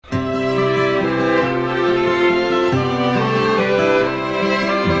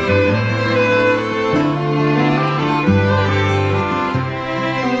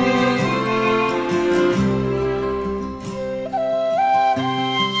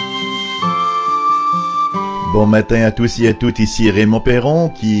Bon matin à tous et à toutes, ici Raymond Perron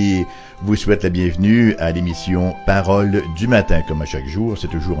qui vous souhaite la bienvenue à l'émission Parole du matin. Comme à chaque jour, c'est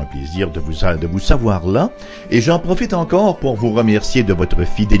toujours un plaisir de vous savoir là. Et j'en profite encore pour vous remercier de votre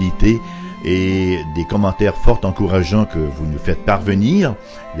fidélité et des commentaires fort encourageants que vous nous faites parvenir.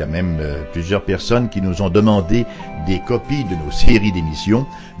 Il y a même plusieurs personnes qui nous ont demandé des copies de nos séries d'émissions.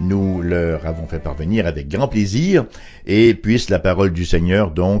 Nous leur avons fait parvenir avec grand plaisir et puisse la parole du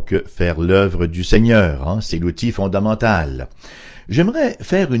Seigneur donc faire l'œuvre du Seigneur. C'est l'outil fondamental. J'aimerais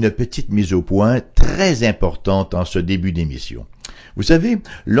faire une petite mise au point très importante en ce début d'émission. Vous savez,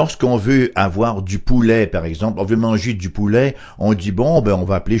 lorsqu'on veut avoir du poulet, par exemple, on veut manger du poulet, on dit on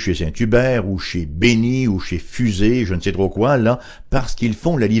va appeler chez Saint-Hubert ou chez Béni ou chez Fusée, je ne sais trop quoi, là, parce qu'ils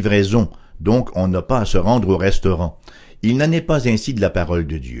font la livraison. Donc, on n'a pas à se rendre au restaurant. Il n'en est pas ainsi de la parole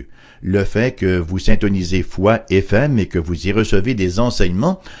de Dieu. Le fait que vous syntonisez Foi FM et que vous y recevez des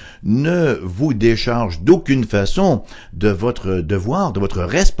enseignements ne vous décharge d'aucune façon de votre devoir, de votre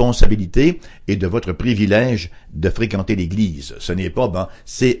responsabilité et de votre privilège de fréquenter l'Église. Ce n'est pas,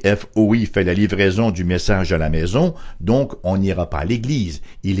 CFOI fait la livraison du message à la maison, donc on n'ira pas à l'Église.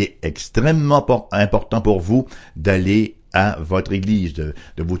 Il est extrêmement important pour vous d'aller à votre église, de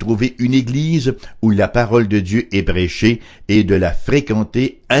vous trouver une église où la parole de Dieu est prêchée et de la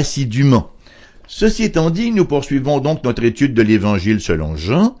fréquenter assidûment. Ceci étant dit, nous poursuivons donc notre étude de l'Évangile selon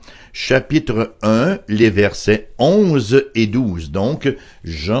Jean, chapitre 1, les versets 11 et 12. Donc,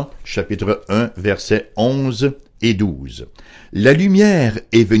 Jean, chapitre 1, versets 11 et 12. La lumière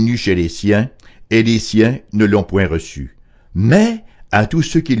est venue chez les siens, et les siens ne l'ont point reçue. Mais à tous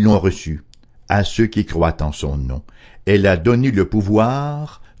ceux qui l'ont reçue, à ceux qui croient en son nom, elle a donné le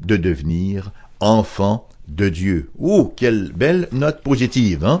pouvoir de devenir enfants de Dieu. Oh, quelle belle note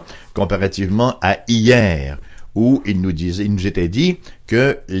positive, comparativement à hier, où il nous était dit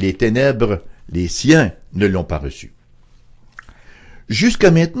que les ténèbres, les siens, ne l'ont pas reçu.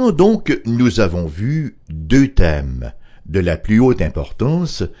 Jusqu'à maintenant, donc, nous avons vu deux thèmes de la plus haute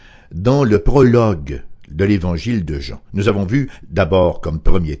importance dans le prologue de l'Évangile de Jean. Nous avons vu d'abord comme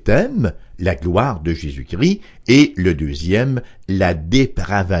premier thème la gloire de Jésus-Christ et le deuxième, la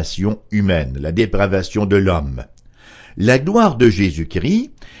dépravation humaine, la dépravation de l'homme. La gloire de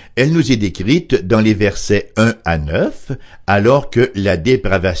Jésus-Christ, elle nous est décrite dans les versets 1 à 9, alors que la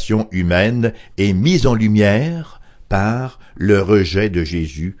dépravation humaine est mise en lumière par le rejet de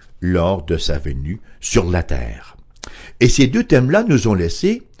Jésus lors de sa venue sur la terre. Et ces deux thèmes-là nous ont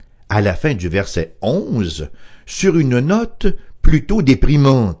laissé à la fin du verset 11, sur une note plutôt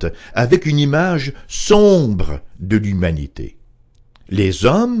déprimante, avec une image sombre de l'humanité. Les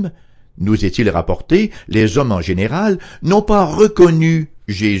hommes, nous est-il rapporté, les hommes en général, n'ont pas reconnu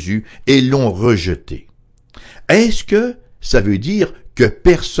Jésus et l'ont rejeté. Est-ce que ça veut dire que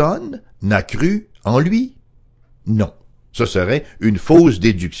personne n'a cru en lui? Non, ce serait une fausse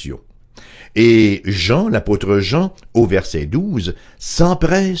déduction. Et Jean, l'apôtre Jean, au verset 12,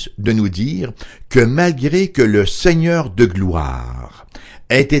 s'empresse de nous dire que malgré que le Seigneur de gloire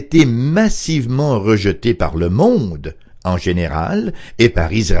ait été massivement rejeté par le monde, en général, et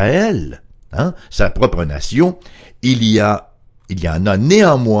par Israël, sa propre nation, il y en a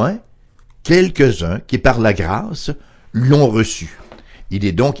néanmoins quelques-uns qui, par la grâce, l'ont reçu. Il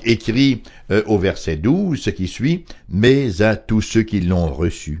est donc écrit au verset 12, ce qui suit, « Mais à tous ceux qui l'ont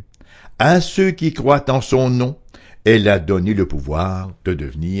reçu, à ceux qui croient en son nom, elle a donné le pouvoir de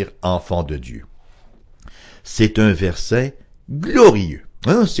devenir enfants de Dieu. » C'est un verset glorieux.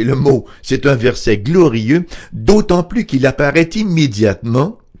 C'est le mot. C'est un verset glorieux, d'autant plus qu'il apparaît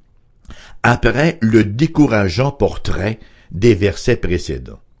immédiatement après le décourageant portrait des versets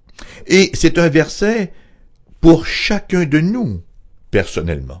précédents. Et c'est un verset pour chacun de nous,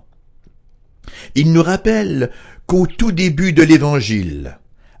 personnellement. Il nous rappelle qu'au tout début de l'Évangile,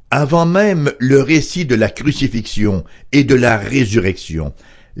 avant même le récit de la crucifixion et de la résurrection,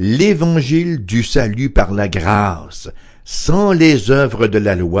 l'évangile du salut par la grâce, sans les œuvres de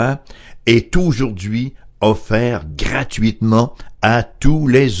la loi, est aujourd'hui offert gratuitement à tous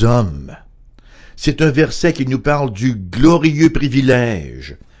les hommes. C'est un verset qui nous parle du glorieux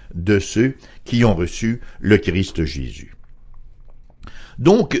privilège de ceux qui ont reçu le Christ Jésus.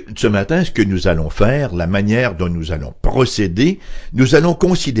 Donc, ce matin, ce que nous allons faire, la manière dont nous allons procéder, nous allons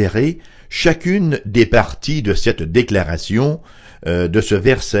considérer chacune des parties de cette déclaration, de ce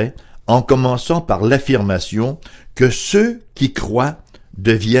verset, en commençant par l'affirmation que ceux qui croient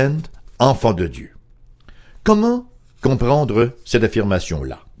deviennent enfants de Dieu. Comment comprendre cette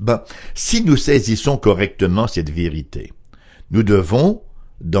affirmation-là? Si nous saisissons correctement cette vérité, nous devons,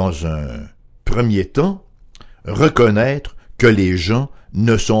 dans un premier temps, reconnaître que les gens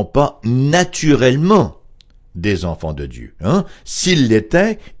ne sont pas naturellement des enfants de Dieu. S'ils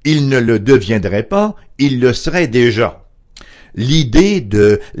l'étaient, ils ne le deviendraient pas, ils le seraient déjà. L'idée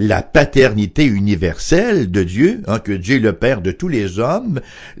de la paternité universelle de Dieu, que Dieu est le Père de tous les hommes,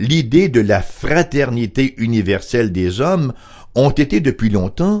 l'idée de la fraternité universelle des hommes ont été depuis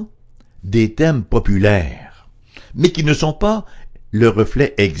longtemps des thèmes populaires, mais qui ne sont pas le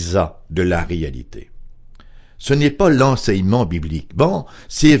reflet exact de la réalité. Ce n'est pas l'enseignement biblique. Bon,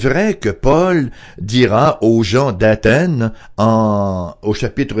 c'est vrai que Paul dira aux gens d'Athènes au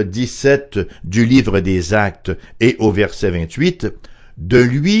chapitre 17 du livre des Actes et au verset 28, « De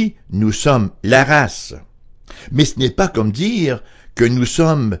lui, nous sommes la race. » Mais ce n'est pas comme dire que nous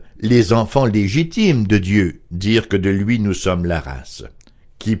sommes les enfants légitimes de Dieu, dire que de lui nous sommes la race.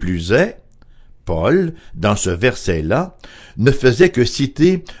 Qui plus est, Paul, dans ce verset-là, ne faisait que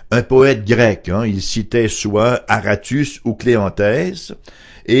citer un poète grec. Il citait soit Aratus ou Cléantès,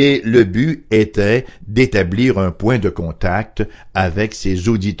 et le but était d'établir un point de contact avec ses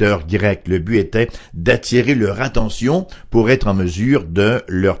auditeurs grecs. Le but était d'attirer leur attention pour être en mesure de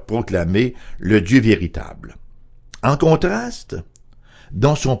leur proclamer le Dieu véritable. En contraste,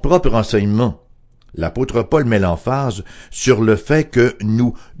 dans son propre enseignement, l'apôtre Paul met l'emphase sur le fait que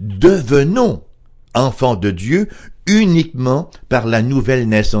nous devenons enfants de Dieu uniquement par la nouvelle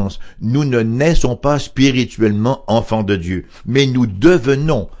naissance. Nous ne naissons pas spirituellement enfants de Dieu, mais nous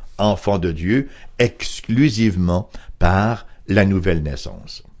devenons enfants de Dieu exclusivement par la nouvelle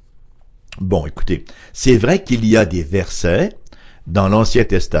naissance. Bon, écoutez, c'est vrai qu'il y a des versets dans l'Ancien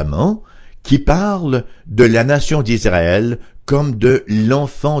Testament qui parlent de la nation d'Israël comme de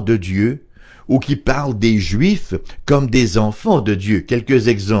l'enfant de Dieu, ou qui parlent des Juifs comme des enfants de Dieu. Quelques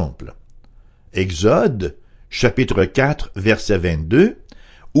exemples. Exode, chapitre 4, verset 22,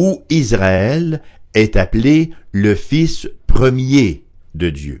 où Israël est appelé le fils premier de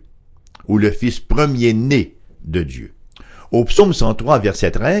Dieu, ou le fils premier-né de Dieu. Au psaume 103,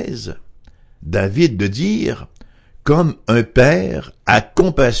 verset 13, David de dire « Comme un père a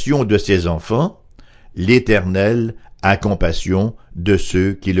compassion de ses enfants, l'Éternel a compassion de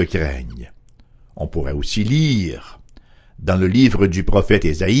ceux qui le craignent. » On pourrait aussi lire dans le livre du prophète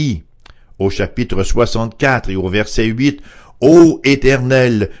Ésaïe, au chapitre 64 et au verset 8, « Ô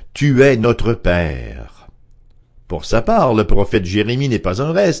Éternel, tu es notre Père. » Pour sa part, le prophète Jérémie n'est pas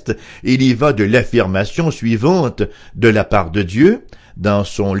un reste. Il y va de l'affirmation suivante de la part de Dieu dans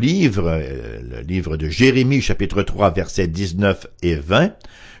son livre, le livre de Jérémie, chapitre 3, versets 19 et 20.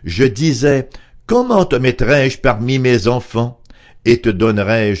 « Je disais, comment te mettrais-je parmi mes enfants, et te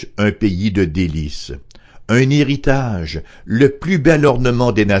donnerais-je un pays de délices, un héritage, le plus bel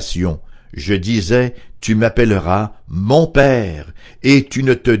ornement des nations. Je disais, tu m'appelleras mon père, et tu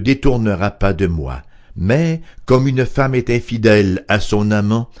ne te détourneras pas de moi. Mais, comme une femme est infidèle à son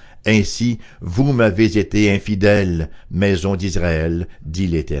amant, ainsi vous m'avez été infidèles, maison d'Israël, dit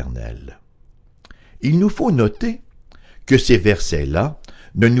l'Éternel. » Il nous faut noter que ces versets-là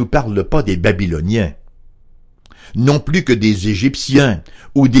ne nous parlent pas des Babyloniens, non plus que des Égyptiens,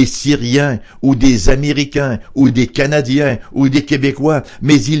 ou des Syriens, ou des Américains, ou des Canadiens, ou des Québécois,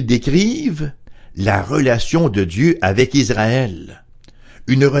 mais ils décrivent la relation de Dieu avec Israël,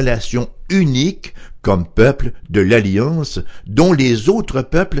 une relation unique comme peuple de l'Alliance dont les autres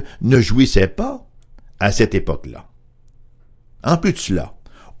peuples ne jouissaient pas à cette époque-là. En plus de cela,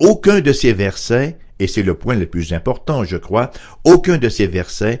 aucun de ces versets, et c'est le point le plus important, je crois, aucun de ces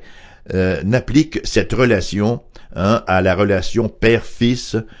versets n'applique cette relation à la relation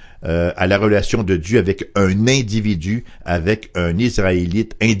père-fils, à la relation de Dieu avec un individu, avec un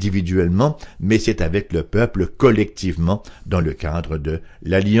Israélite individuellement, mais c'est avec le peuple collectivement dans le cadre de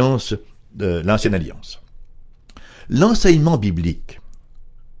l'alliance, de l'ancienne alliance. L'enseignement biblique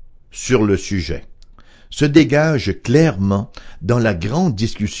sur le sujet se dégage clairement dans la grande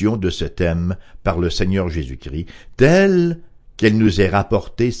discussion de ce thème par le Seigneur Jésus-Christ, telle qu'elle nous est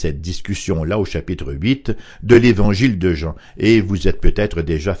rapportée, cette discussion-là, au chapitre 8 de l'Évangile de Jean, et vous êtes peut-être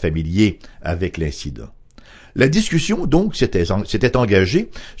déjà familier avec l'incident. La discussion, donc, s'était engagée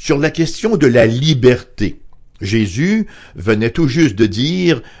sur la question de la liberté. Jésus venait tout juste de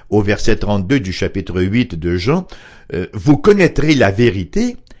dire, au verset 32 du chapitre 8 de Jean, « Vous connaîtrez la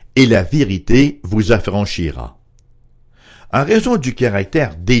vérité, et la vérité vous affranchira. » En raison du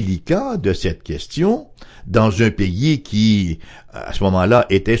caractère délicat de cette question, dans un pays qui, à ce moment-là,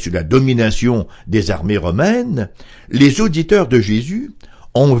 était sous la domination des armées romaines, les auditeurs de Jésus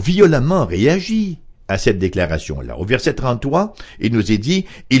ont violemment réagi à cette déclaration-là. Au verset 33, il nous est dit,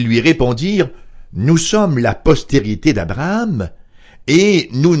 ils lui répondirent, « Nous sommes la postérité d'Abraham, et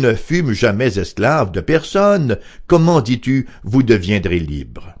nous ne fûmes jamais esclaves de personne. Comment dis-tu, vous deviendrez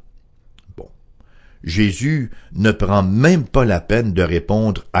libres? » Bon, Jésus ne prend même pas la peine de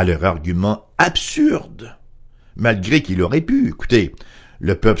répondre à leur argument absurde, malgré qu'il aurait pu. Écoutez,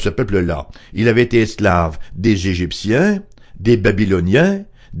 ce peuple-là, il avait été esclave des Égyptiens, des Babyloniens,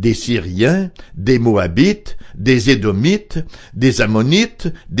 des Syriens, des Moabites, des Édomites, des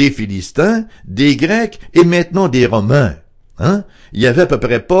Ammonites, des Philistins, des Grecs et maintenant des Romains. Il n'y avait à peu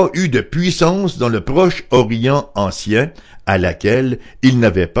près pas eu de puissance dans le Proche-Orient ancien à laquelle il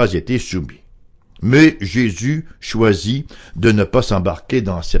n'avait pas été soumis. Mais Jésus choisit de ne pas s'embarquer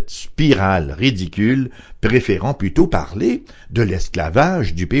dans cette spirale ridicule, préférant plutôt parler de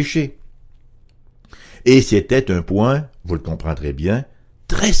l'esclavage du péché. Et c'était un point, vous le comprendrez bien,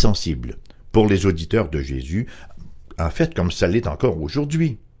 très sensible pour les auditeurs de Jésus, en fait comme ça l'est encore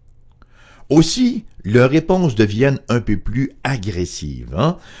aujourd'hui. Aussi, leurs réponses deviennent un peu plus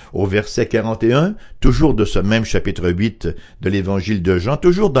agressives. Au verset 41, toujours de ce même chapitre 8 de l'évangile de Jean,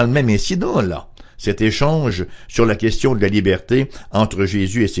 toujours dans le même incident là, cet échange sur la question de la liberté entre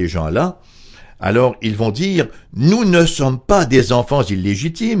Jésus et ces gens-là. Alors ils vont dire, « Nous ne sommes pas des enfants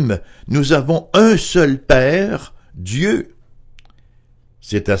illégitimes, nous avons un seul Père, Dieu. »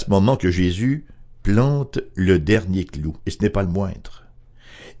 C'est à ce moment que Jésus plante le dernier clou, et ce n'est pas le moindre.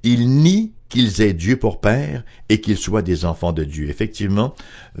 Il nie qu'ils aient Dieu pour Père et qu'ils soient des enfants de Dieu. Effectivement,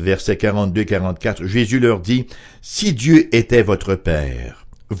 versets 42-44, Jésus leur dit, « Si Dieu était votre Père,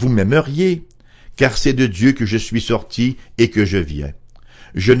 vous m'aimeriez, car c'est de Dieu que je suis sorti et que je viens.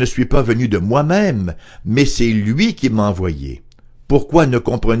 Je ne suis pas venu de moi-même, mais c'est lui qui m'a envoyé. Pourquoi ne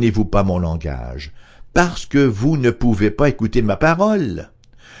comprenez-vous pas mon langage? Parce que vous ne pouvez pas écouter ma parole.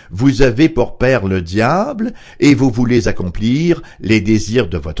 Vous avez pour père le diable, et vous voulez accomplir les désirs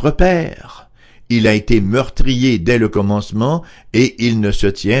de votre père. Il a été meurtrier dès le commencement, et il ne se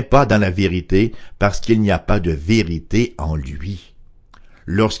tient pas dans la vérité, parce qu'il n'y a pas de vérité en lui.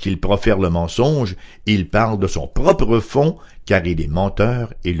 Lorsqu'il profère le mensonge, il parle de son propre fond, car il est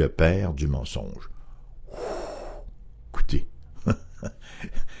menteur et le père du mensonge. Écoutez,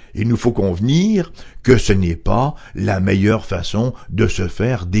 il nous faut convenir que ce n'est pas la meilleure façon de se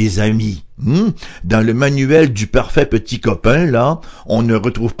faire des amis. Dans le manuel du parfait petit copain, là, on ne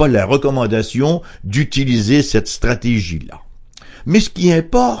retrouve pas la recommandation d'utiliser cette stratégie-là. Mais ce qui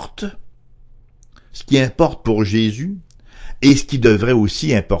importe pour Jésus, et ce qui devrait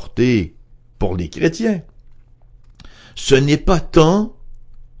aussi importer pour les chrétiens, ce n'est pas tant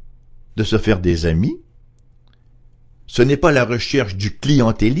de se faire des amis, ce n'est pas la recherche du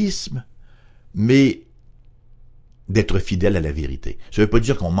clientélisme, mais d'être fidèle à la vérité. Ça ne veut pas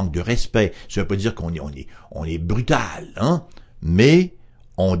dire qu'on manque de respect, ça ne veut pas dire qu'on est brutal, mais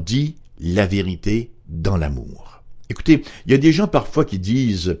on dit la vérité dans l'amour. Écoutez, il y a des gens parfois qui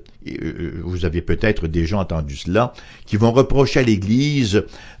disent, vous avez peut-être déjà entendu cela, qui vont reprocher à l'Église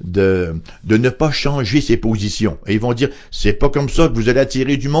de ne pas changer ses positions. Et ils vont dire, c'est pas comme ça que vous allez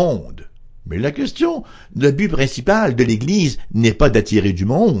attirer du monde. Mais la question, le but principal de l'Église n'est pas d'attirer du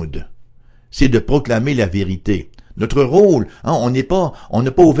monde, c'est de proclamer la vérité. Notre rôle, on n'a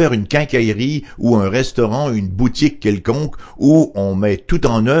pas ouvert une quincaillerie ou un restaurant, une boutique quelconque où on met tout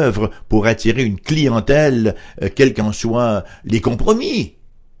en œuvre pour attirer une clientèle, quels qu'en soient les compromis.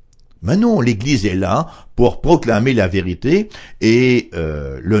 Mais non, l'Église est là pour proclamer la vérité et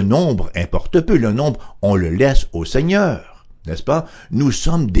le nombre importe peu. Le nombre, on le laisse au Seigneur, n'est-ce pas? Nous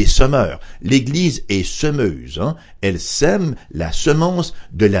sommes des semeurs. L'Église est semeuse. Elle sème la semence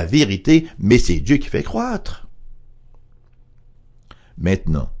de la vérité, mais c'est Dieu qui fait croître.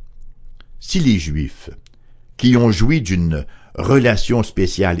 Maintenant, si les Juifs, qui ont joui d'une relation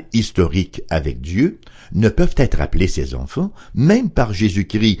spéciale historique avec Dieu, ne peuvent être appelés ses enfants, même par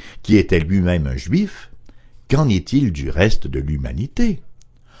Jésus-Christ qui était lui-même un Juif, qu'en est-il du reste de l'humanité?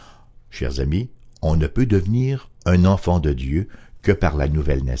 Chers amis, on ne peut devenir un enfant de Dieu que par la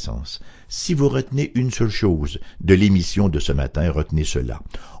nouvelle naissance. Si vous retenez une seule chose de l'émission de ce matin, retenez cela.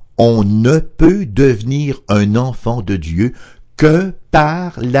 On ne peut devenir un enfant de Dieu que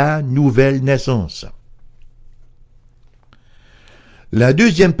par la nouvelle naissance. La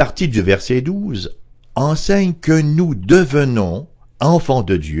deuxième partie du verset 12 enseigne que nous devenons enfants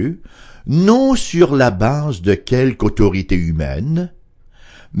de Dieu, non sur la base de quelque autorité humaine,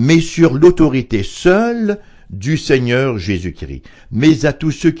 mais sur l'autorité seule du Seigneur Jésus-Christ. Mais à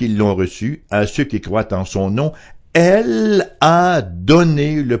tous ceux qui l'ont reçu, à ceux qui croient en son nom, elle a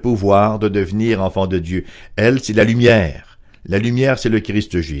donné le pouvoir de devenir enfants de Dieu. Elle, c'est la lumière. La lumière, c'est le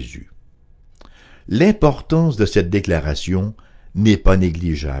Christ Jésus. L'importance de cette déclaration n'est pas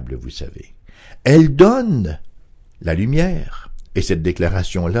négligeable, vous savez. Elle donne la lumière, et cette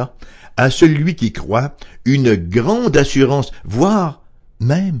déclaration-là, à celui qui croit, une grande assurance, voire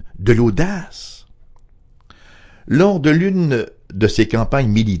même de l'audace. Lors de l'une de ses campagnes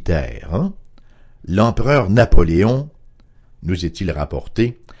militaires, l'empereur Napoléon, nous est-il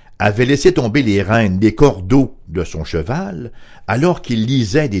rapporté, avait laissé tomber les rênes, les cordeaux de son cheval, alors qu'il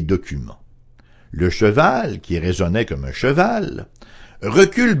lisait des documents. Le cheval, qui résonnait comme un cheval,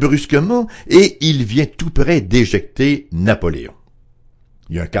 recule brusquement et il vient tout près d'éjecter Napoléon.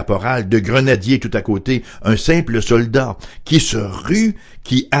 Il y a un caporal de grenadiers tout à côté, un simple soldat, qui se rue,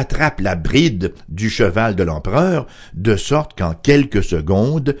 qui attrape la bride du cheval de l'empereur, de sorte qu'en quelques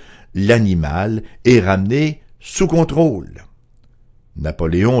secondes, l'animal est ramené sous contrôle.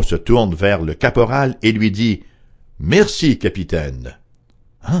 Napoléon se tourne vers le caporal et lui dit « Merci, capitaine. »«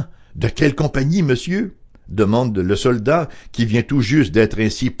 Hein? De quelle compagnie, monsieur ?» demande le soldat qui vient tout juste d'être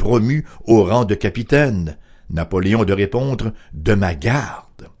ainsi promu au rang de capitaine. Napoléon de répondre « De ma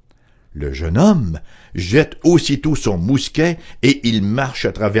garde ». Le jeune homme jette aussitôt son mousquet et il marche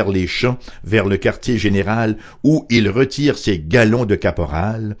à travers les champs vers le quartier général où il retire ses galons de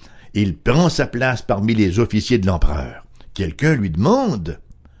caporal. Il prend sa place parmi les officiers de l'empereur. Quelqu'un lui demande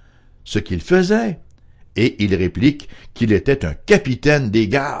ce qu'il faisait et il réplique qu'il était un capitaine des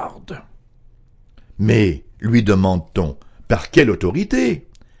gardes. « Mais, lui demande-t-on, par quelle autorité ?»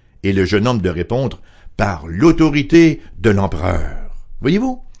 Et le jeune homme de répondre « Par l'autorité de l'empereur. »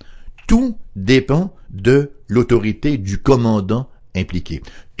 Voyez-vous, tout dépend de l'autorité du commandant impliqué.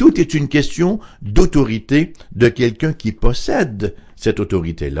 Tout est une question d'autorité de quelqu'un qui possède cette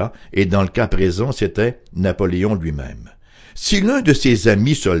autorité-là, et dans le cas présent, c'était Napoléon lui-même. Si l'un de ses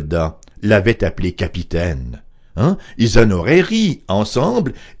amis soldats l'avait appelé capitaine, ils en auraient ri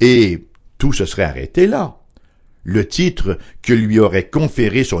ensemble et tout se serait arrêté là. Le titre que lui aurait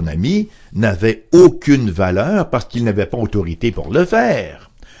conféré son ami n'avait aucune valeur parce qu'il n'avait pas autorité pour le faire.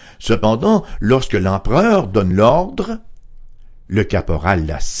 Cependant, lorsque l'empereur donne l'ordre, le caporal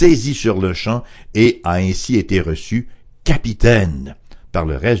l'a saisi sur le champ et a ainsi été reçu capitaine par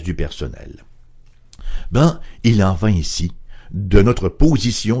le reste du personnel. Il en va ainsi de notre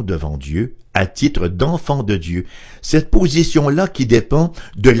position devant Dieu à titre d'enfant de Dieu. Cette position-là qui dépend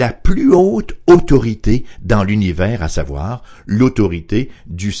de la plus haute autorité dans l'univers, à savoir l'autorité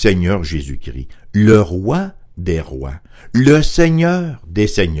du Seigneur Jésus-Christ, le roi des rois, le Seigneur des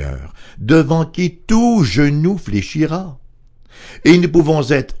seigneurs, devant qui tout genou fléchira. Et nous pouvons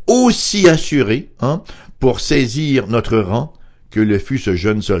être aussi assurés, pour saisir notre rang, que le fut ce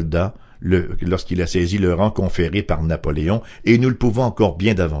jeune soldat lorsqu'il a saisi le rang conféré par Napoléon, et nous le pouvons encore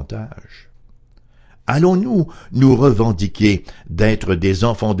bien davantage. Allons-nous nous revendiquer d'être des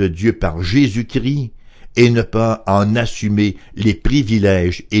enfants de Dieu par Jésus-Christ et ne pas en assumer les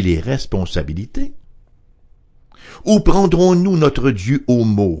privilèges et les responsabilités? Ou prendrons-nous notre Dieu au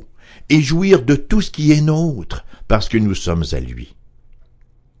mot et jouir de tout ce qui est nôtre parce que nous sommes à lui?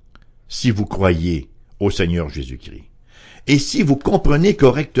 Si vous croyez au Seigneur Jésus-Christ, et si vous comprenez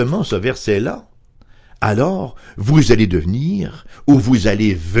correctement ce verset-là, alors vous allez devenir ou vous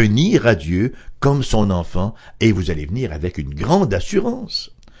allez venir à Dieu comme son enfant et vous allez venir avec une grande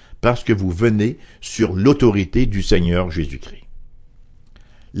assurance parce que vous venez sur l'autorité du Seigneur Jésus-Christ.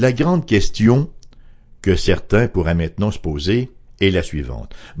 La grande question que certains pourraient maintenant se poser est la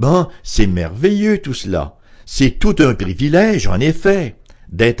suivante. C'est merveilleux tout cela. C'est tout un privilège, en effet,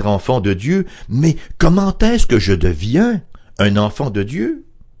 d'être enfant de Dieu, mais comment est-ce que je deviens un enfant de Dieu?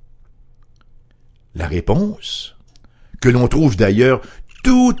 La réponse, que l'on trouve d'ailleurs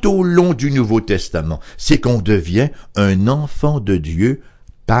tout au long du Nouveau Testament, c'est qu'on devient un enfant de Dieu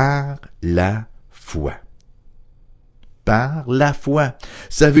par la foi. Par la foi.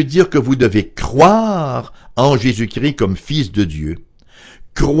 Ça veut dire que vous devez croire en Jésus-Christ comme Fils de Dieu.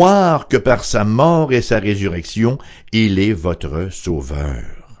 Croire que par sa mort et sa résurrection, il est votre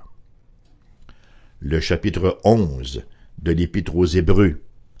Sauveur. Le chapitre 11 de l'Épître aux Hébreux,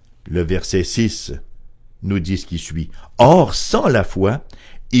 le verset 6, nous dit ce qui suit. « Or, sans la foi,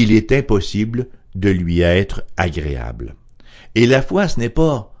 il est impossible de lui être agréable. » Et la foi, ce n'est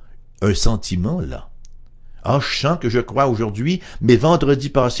pas un sentiment, là. « je sens que je crois aujourd'hui, mais vendredi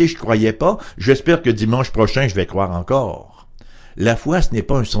passé, je croyais pas. J'espère que dimanche prochain, je vais croire encore. » La foi, ce n'est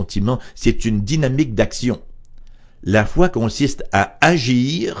pas un sentiment, c'est une dynamique d'action. La foi consiste à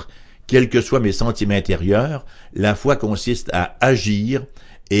agir, quels que soient mes sentiments intérieurs. La foi consiste à agir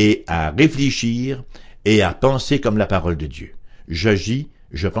et à réfléchir et à penser comme la parole de Dieu. J'agis,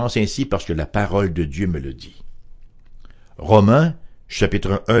 je pense ainsi parce que la parole de Dieu me le dit. Romains,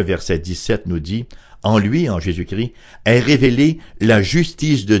 chapitre 1, verset 17 nous dit « En lui, en Jésus-Christ, est révélée la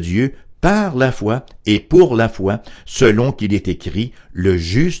justice de Dieu par la foi et pour la foi, selon qu'il est écrit, le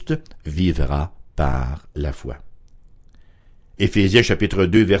juste vivra par la foi. » Éphésiens chapitre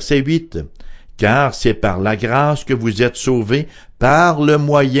 2, verset 8 « car c'est par la grâce que vous êtes sauvés par le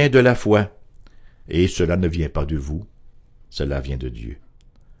moyen de la foi. Et cela ne vient pas de vous, cela vient de Dieu.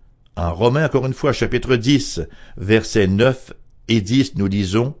 En Romains, encore une fois, chapitre 10, versets 9 et 10, nous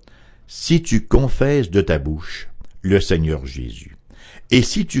lisons « Si tu confesses de ta bouche le Seigneur Jésus, et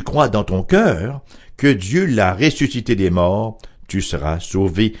si tu crois dans ton cœur que Dieu l'a ressuscité des morts, tu seras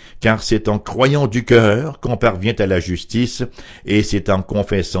sauvé, car c'est en croyant du cœur qu'on parvient à la justice, et c'est en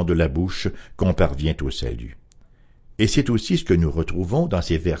confessant de la bouche qu'on parvient au salut. » Et c'est aussi ce que nous retrouvons dans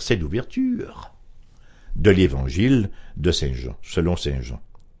ces versets d'ouverture de l'évangile de Saint Jean, selon Saint Jean.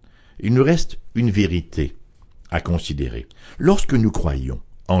 Il nous reste une vérité à considérer. Lorsque nous croyons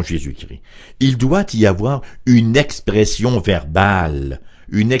en Jésus-Christ, il doit y avoir une expression verbale,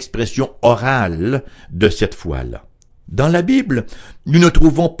 une expression orale de cette foi-là. Dans la Bible, nous ne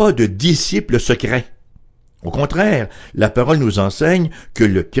trouvons pas de disciples secrets. Au contraire, la parole nous enseigne que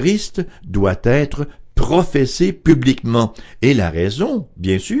le Christ doit être professé publiquement. Et la raison,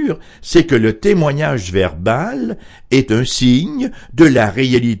 bien sûr, c'est que le témoignage verbal est un signe de la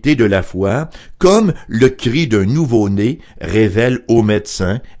réalité de la foi, comme le cri d'un nouveau-né révèle au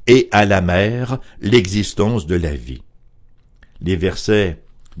médecin et à la mère l'existence de la vie. Les versets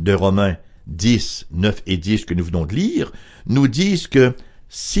de Romains 10, 9 et 10 que nous venons de lire nous disent que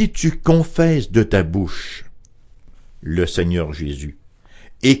si tu confesses de ta bouche le Seigneur Jésus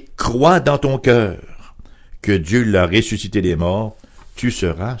et crois dans ton cœur que Dieu l'a ressuscité des morts, tu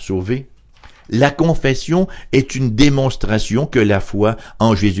seras sauvé. La confession est une démonstration que la foi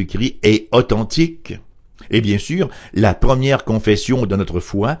en Jésus-Christ est authentique. Et bien sûr, la première confession de notre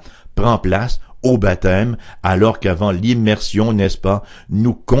foi prend place au baptême, alors qu'avant l'immersion, n'est-ce pas,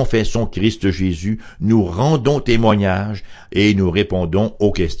 nous confessons Christ Jésus, nous rendons témoignage et nous répondons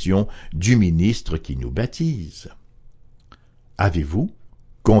aux questions du ministre qui nous baptise. Avez-vous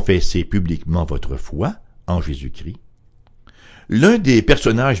confessé publiquement votre foi en Jésus-Christ? L'un des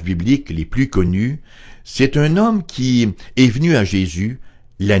personnages bibliques les plus connus, c'est un homme qui est venu à Jésus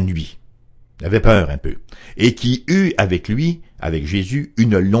la nuit. Il avait peur un peu, et qui eut avec lui, avec Jésus,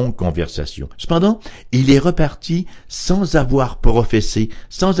 une longue conversation. Cependant, il est reparti sans avoir professé,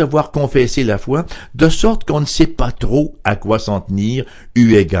 sans avoir confessé la foi, de sorte qu'on ne sait pas trop à quoi s'en tenir,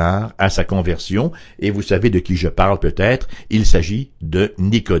 eu égard à sa conversion, et vous savez de qui je parle peut-être, il s'agit de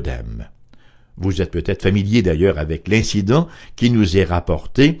Nicodème. Vous êtes peut-être familier d'ailleurs avec l'incident qui nous est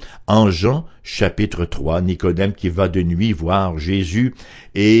rapporté en Jean chapitre 3, Nicodème qui va de nuit voir Jésus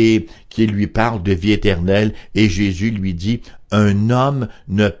et qui lui parle de vie éternelle et Jésus lui dit « Un homme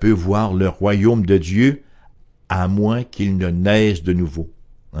ne peut voir le royaume de Dieu à moins qu'il ne naisse de nouveau. »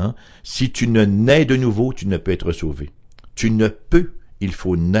 Si tu ne nais de nouveau, tu ne peux être sauvé. Tu ne peux, il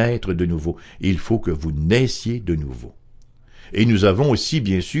faut naître de nouveau. Il faut que vous naissiez de nouveau. Et nous avons aussi,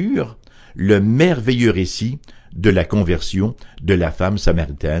 bien sûr, le merveilleux récit de la conversion de la femme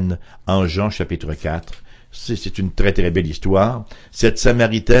samaritaine en Jean chapitre 4. C'est une très très belle histoire. Cette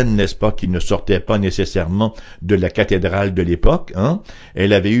Samaritaine, n'est-ce pas, qui ne sortait pas nécessairement de la cathédrale de l'époque,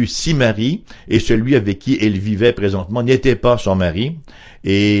 Elle avait eu 6 maris et celui avec qui elle vivait présentement n'était pas son mari.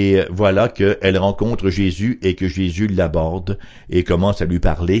 Et voilà qu'elle rencontre Jésus et que Jésus l'aborde et commence à lui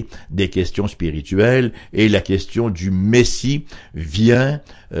parler des questions spirituelles et la question du Messie vient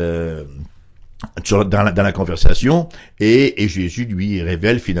dans la conversation et Jésus lui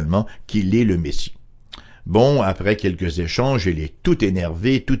révèle finalement qu'il est le Messie. Bon, après quelques échanges, elle est toute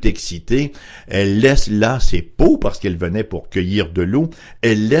énervée, toute excitée. Elle laisse là ses pots parce qu'elle venait pour cueillir de l'eau.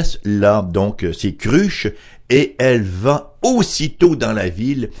 Elle laisse là donc ses cruches et elle va aussitôt dans la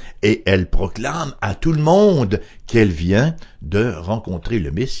ville et elle proclame à tout le monde qu'elle vient de rencontrer le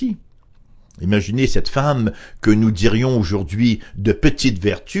Messie. Imaginez cette femme que nous dirions aujourd'hui de petite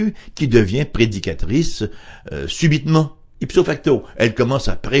vertu qui devient prédicatrice subitement. Ipso facto, elle commence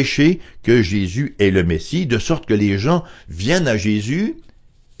à prêcher que Jésus est le Messie, de sorte que les gens viennent à Jésus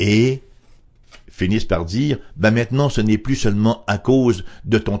et finissent par dire, maintenant ce n'est plus seulement à cause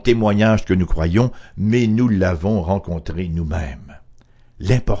de ton témoignage que nous croyons, mais nous l'avons rencontré nous-mêmes.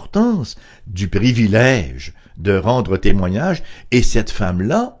 L'importance du privilège de rendre témoignage, et cette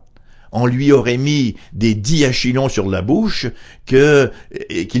femme-là, on lui aurait mis des diachylons sur la bouche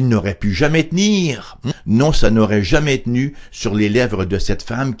qu'il n'aurait pu jamais tenir. Non, ça n'aurait jamais tenu sur les lèvres de cette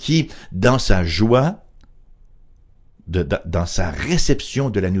femme qui, dans sa joie, dans sa réception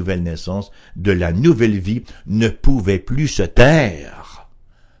de la nouvelle naissance, de la nouvelle vie, ne pouvait plus se taire,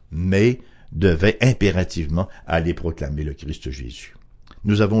 mais devait impérativement aller proclamer le Christ Jésus.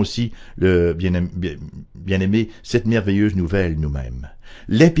 Nous avons aussi, bien aimé, cette merveilleuse nouvelle nous-mêmes.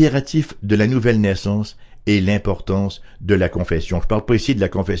 L'impératif de la nouvelle naissance et l'importance de la confession. Je parle pas ici de la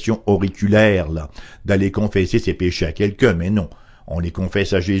confession auriculaire, là, d'aller confesser ses péchés à quelqu'un, mais non. On les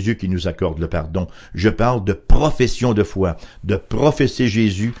confesse à Jésus qui nous accorde le pardon. Je parle de profession de foi, de professer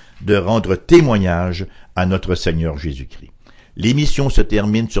Jésus, de rendre témoignage à notre Seigneur Jésus-Christ. L'émission se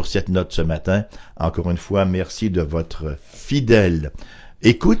termine sur cette note ce matin. Encore une fois, merci de votre fidèle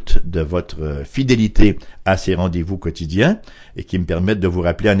écoute, de votre fidélité à ces rendez-vous quotidiens et qui me permettent de vous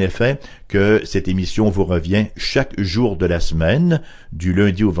rappeler en effet que cette émission vous revient chaque jour de la semaine, du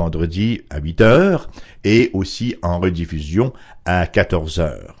lundi au vendredi à 8 heures et aussi en rediffusion à 14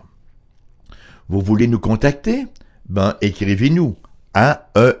 heures. Vous voulez nous contacter? Écrivez-nous à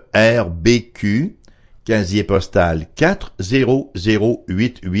AERBQ, casier postal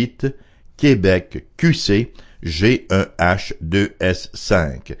 40088, Québec, QC,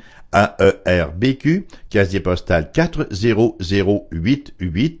 G1H2S5. AERBQ, casier postal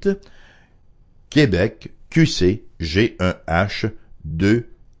 40088, Québec, QC,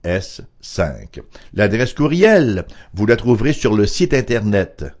 G1H2S5. L'adresse courriel, vous la trouverez sur le site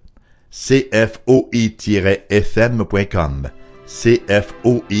internet cfoi-fm.com,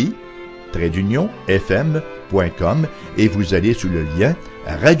 cfoi-fm.com, et vous allez sous le lien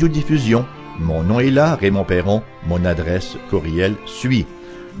Radiodiffusion. Mon nom est là, Raymond Perron, mon adresse courriel suit.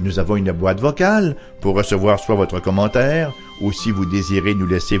 Nous avons une boîte vocale pour recevoir soit votre commentaire, ou si vous désirez nous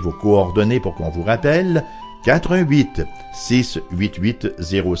laisser vos coordonnées pour qu'on vous rappelle, 418 688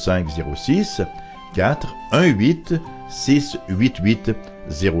 0506, 418 688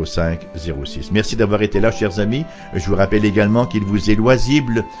 0506. Merci d'avoir été là, chers amis. Je vous rappelle également qu'il vous est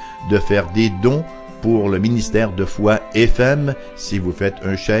loisible de faire des dons pour le ministère de Foi FM. Si vous faites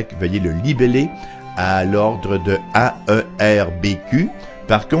un chèque, veuillez le libeller à l'ordre de AERBQ.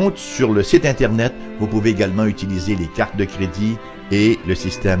 Par contre, sur le site Internet, vous pouvez également utiliser les cartes de crédit et le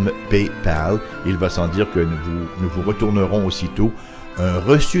système PayPal. Il va sans dire que nous vous retournerons aussitôt un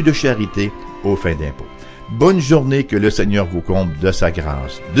reçu de charité aux fins d'impôt. Bonne journée, que le Seigneur vous comble de sa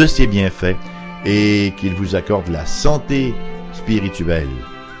grâce, de ses bienfaits, et qu'il vous accorde la santé spirituelle,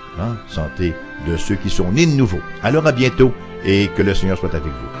 santé de ceux qui sont nés de nouveau. Alors à bientôt, et que le Seigneur soit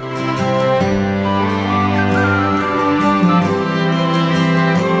avec vous.